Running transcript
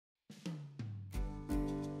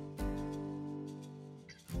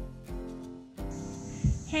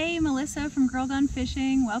Hey, Melissa from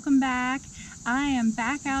GirlGoneFishing, welcome back. I am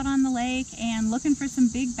back out on the lake and looking for some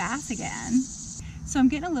big bass again. So I'm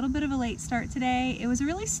getting a little bit of a late start today. It was a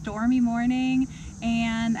really stormy morning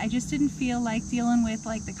and I just didn't feel like dealing with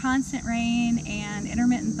like the constant rain and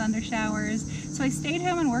intermittent thunder showers. So I stayed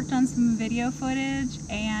home and worked on some video footage,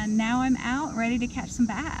 and now I'm out ready to catch some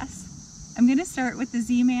bass. I'm going to start with the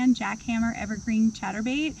Z-Man Jackhammer Evergreen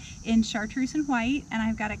Chatterbait in chartreuse and white, and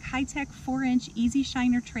I've got a Kitech 4-inch Easy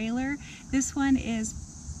Shiner trailer. This one is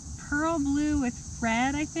pearl blue with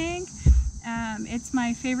red, I think. It's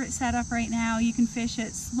my favorite setup right now. You can fish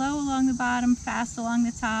it slow along the bottom, fast along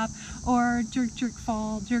the top, or jerk, jerk,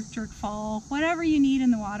 fall, whatever you need in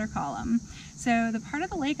the water column. So the part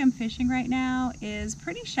of the lake I'm fishing right now is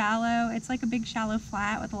pretty shallow. It's like a big shallow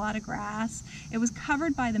flat with a lot of grass. It was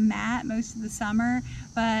covered by the mat most of the summer,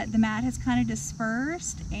 but the mat has kind of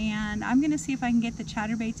dispersed, and I'm gonna see if I can get the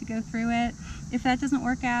chatterbait to go through it. If that doesn't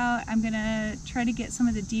work out, I'm gonna try to get some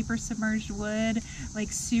of the deeper submerged wood,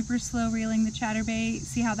 like super slow reeling the chatterbait,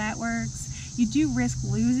 see how that works. You do risk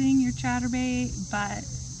losing your chatterbait, but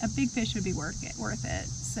a big fish would be worth it.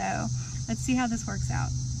 So let's see how this works out.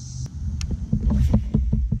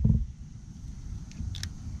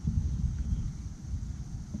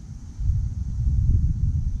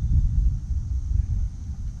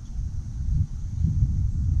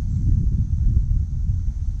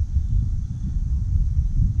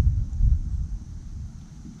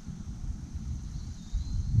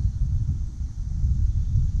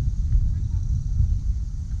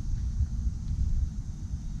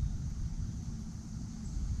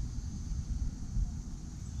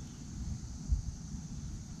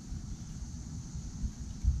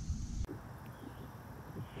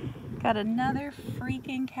 Got another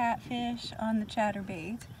freaking catfish on the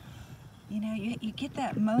chatterbait. You know, you get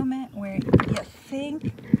that moment where you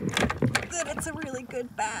think that it's a really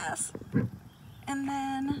good bass, and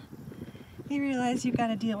then you realize you've got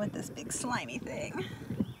to deal with this big slimy thing.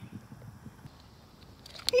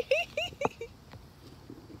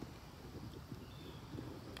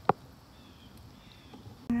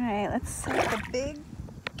 Alright, let's set the big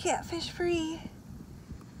catfish free.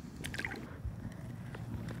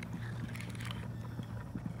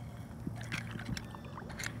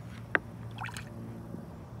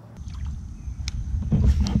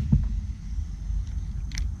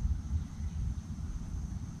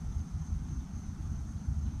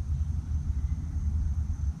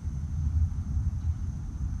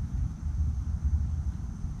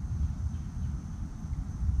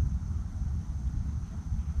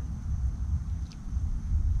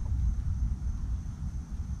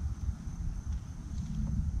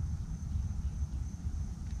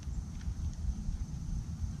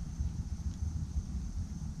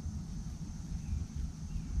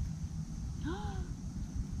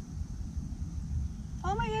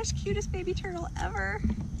 Oh my gosh, cutest baby turtle ever.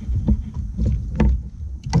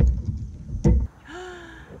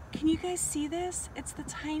 Can you guys see this? It's the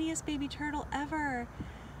tiniest baby turtle ever.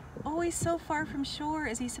 Oh, he's so far from shore.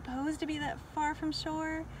 Is he supposed to be that far from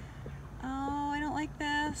shore? Oh, I don't like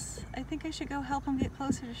this. I think I should go help him get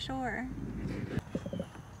closer to shore.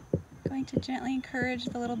 Going to gently encourage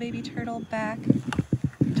the little baby turtle back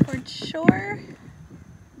towards shore.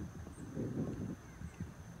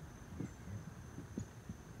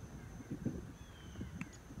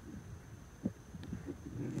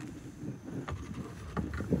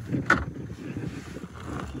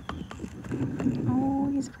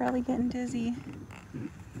 He's probably getting dizzy.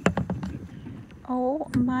 Oh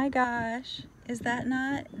my gosh, is that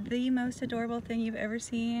not the most adorable thing you've ever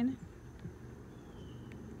seen?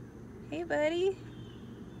 Hey buddy.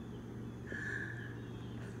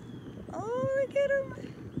 Oh, look at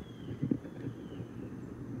him.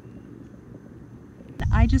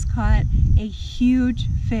 I just caught a huge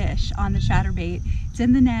fish on the chatterbait. It's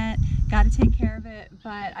in the net, got to take care of it,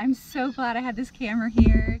 but I'm so glad I had this camera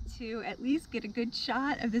here to at least get a good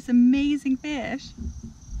shot of this amazing fish.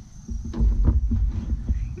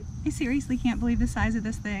 I seriously can't believe the size of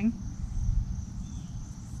this thing.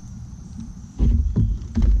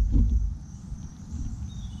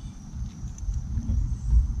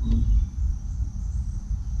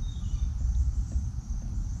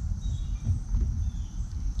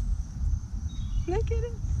 Look at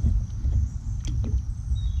it.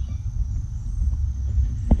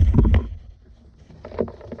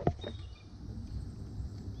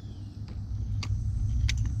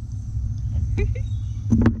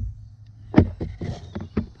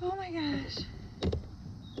 Oh my gosh.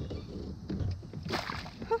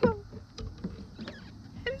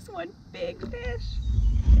 That is one big fish.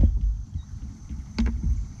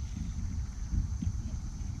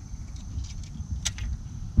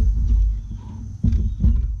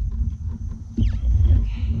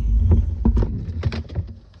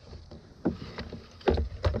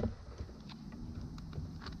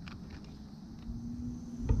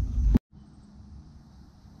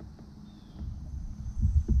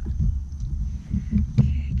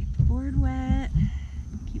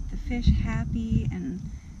 fish happy and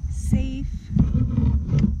safe.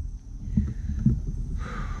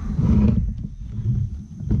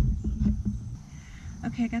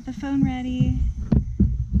 Okay, I got the phone ready.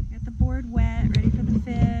 Got the board wet, ready for the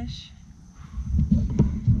fish.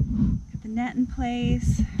 Got the net in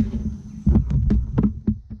place.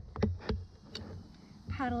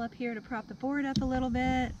 Paddle up here to prop the board up a little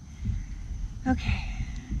bit. Okay,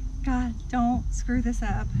 God, don't screw this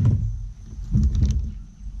up.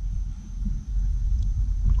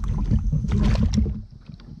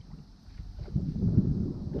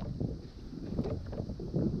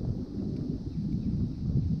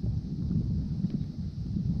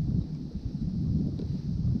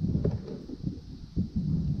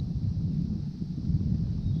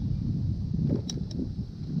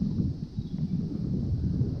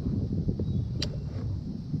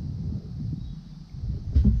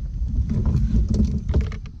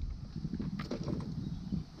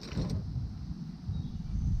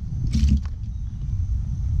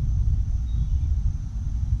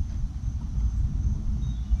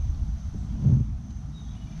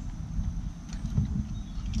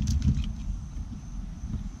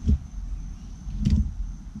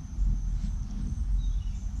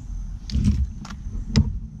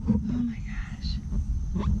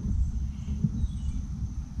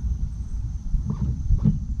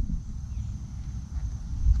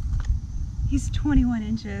 He's 21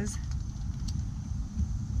 inches.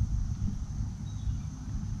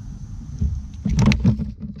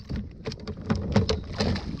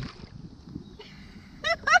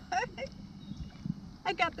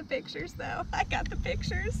 I got the pictures though. I got the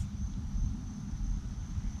pictures.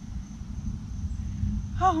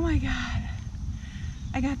 Oh my God.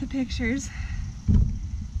 I got the pictures.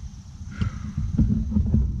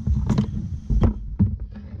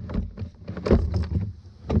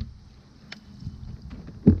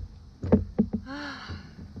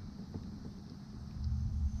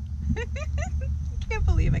 I can't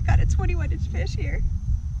believe I got a 21-inch fish here.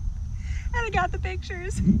 And I got the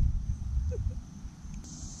pictures.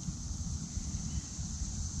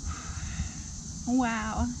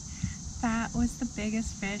 Wow, that was the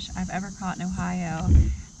biggest fish I've ever caught in Ohio.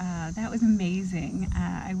 That was amazing.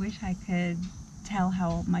 I wish I could tell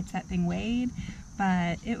how much that thing weighed,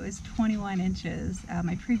 but it was 21 inches.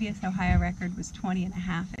 My previous Ohio record was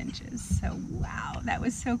 20.5 inches. So wow, that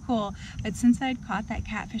was so cool. But since I'd caught that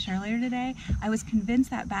catfish earlier today, I was convinced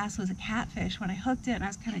that bass was a catfish when I hooked it, and I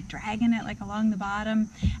was kind of dragging it like along the bottom,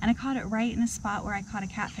 and I caught it right in the spot where I caught a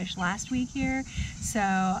catfish last week here. So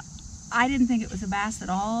I didn't think it was a bass at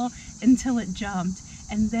all until it jumped.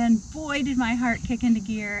 And then boy, did my heart kick into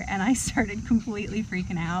gear, and I started completely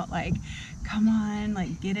freaking out. Like, come on,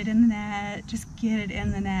 like, get it in the net, just get it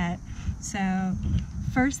in the net. So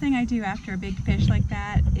first thing I do after a big fish like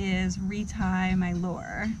that is retie my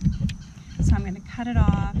lure. So I'm gonna cut it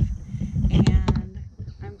off, and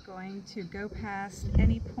I'm going to go past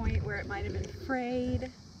any point where it might have been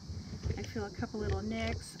frayed. I feel a couple little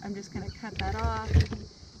nicks. I'm just gonna cut that off,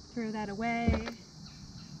 throw that away,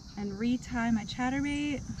 and retie my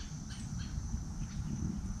chatterbait.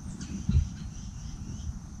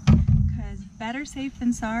 Because better safe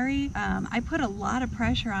than sorry. I put a lot of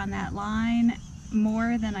pressure on that line,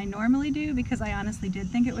 more than I normally do, because I honestly did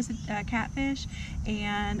think it was a catfish,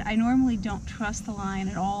 and I normally don't trust the line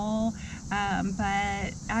at all,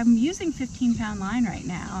 but I'm using 15-pound line right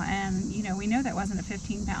now, and you know, we know that wasn't a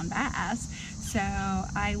 15-pound bass. So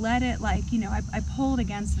I let it, like, you know, I pulled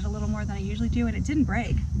against it a little more than I usually do, and it didn't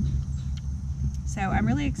break. So I'm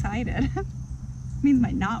really excited. It means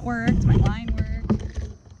my knot worked, my line worked.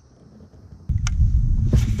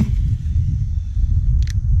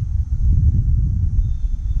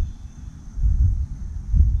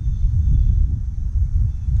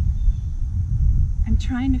 I'm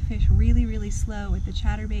trying to fish really, really slow with the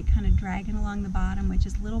chatterbait kind of dragging along the bottom, which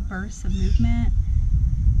is little bursts of movement.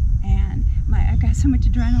 And I've got so much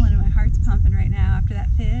adrenaline and my heart's pumping right now after that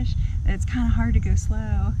fish that it's kind of hard to go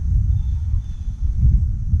slow.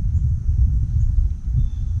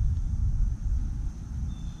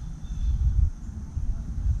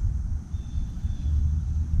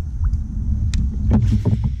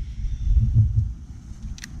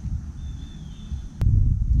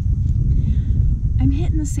 I'm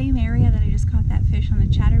hitting the same area that I just caught that fish on the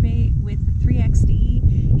chatterbait with the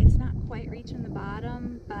 3XD. It's not quite reaching much in the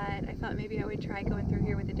bottom, but I thought maybe I would try going through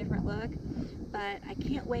here with a different look. But I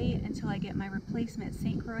can't wait until I get my replacement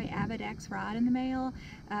St. Croix Avid X rod in the mail.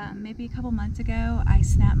 Maybe a couple months ago, I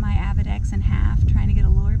snapped my Avid X in half trying to get a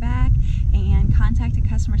lure back and contacted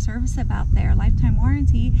customer service about their lifetime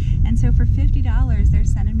warranty. And so for $50, they're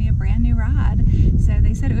sending me a brand new rod. So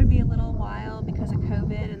they said it would be a little while because of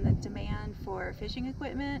COVID and the demand for fishing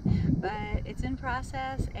equipment, but it's in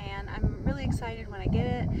process and I'm really excited when I get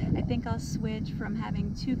it. I think I'll switch from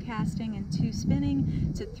having 2 casting and 2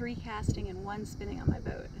 spinning to 3 casting and 1 spinning on my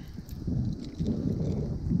boat.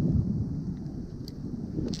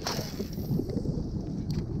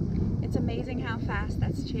 It's amazing how fast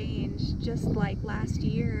that's changed. Just like last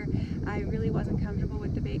year, I really wasn't comfortable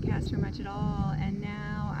with the baitcaster much at all, and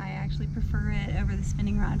now I actually prefer it over the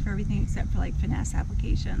spinning rod for everything except for like finesse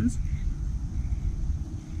applications.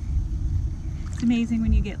 It's amazing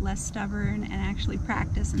when you get less stubborn and actually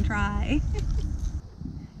practice and try.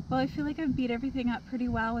 Well, I feel like I've beat everything up pretty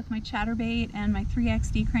well with my chatterbait and my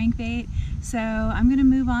 3XD crankbait, so I'm going to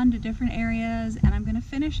move on to different areas and I'm going to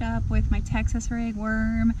finish up with my Texas rig,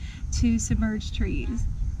 worm, 2 submerged trees.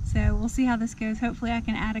 So we'll see how this goes. Hopefully I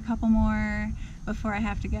can add a couple more before I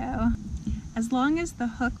have to go. As long as the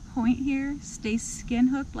hook point here stays skin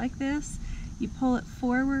hooked like this, you pull it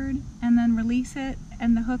forward and then release it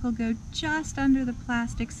and the hook will go just under the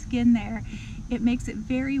plastic skin there. It makes it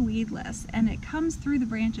very weedless and it comes through the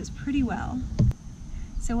branches pretty well.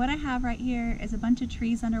 So what I have right here is a bunch of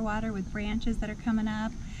trees underwater with branches that are coming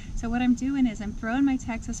up. So what I'm doing is I'm throwing my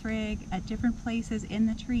Texas rig at different places in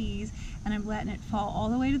the trees and I'm letting it fall all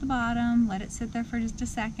the way to the bottom, let it sit there for just a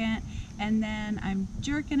second, and then I'm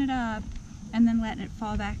jerking it up and then letting it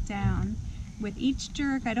fall back down. With each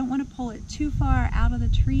jerk, I don't want to pull it too far out of the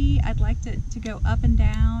tree. I'd like to go up and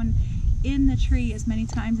down in the tree as many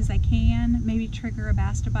times as I can, maybe trigger a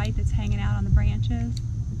bass to bite that's hanging out on the branches.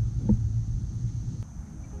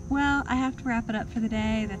 Well, I have to wrap it up for the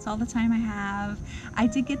day. That's all the time I have. I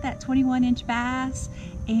did get that 21-inch bass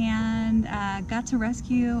and got to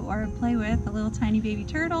rescue or play with a little tiny baby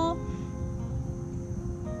turtle.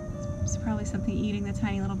 It's probably something eating the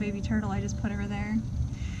tiny little baby turtle I just put over there.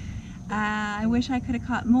 I wish I could have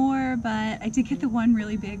caught more, but I did get the one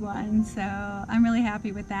really big one, so I'm really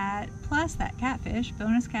happy with that. Plus that catfish,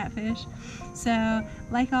 bonus catfish. So,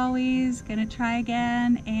 like always, gonna try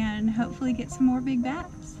again and hopefully get some more big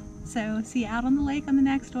bass. So, see you out on the lake on the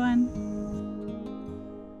next one.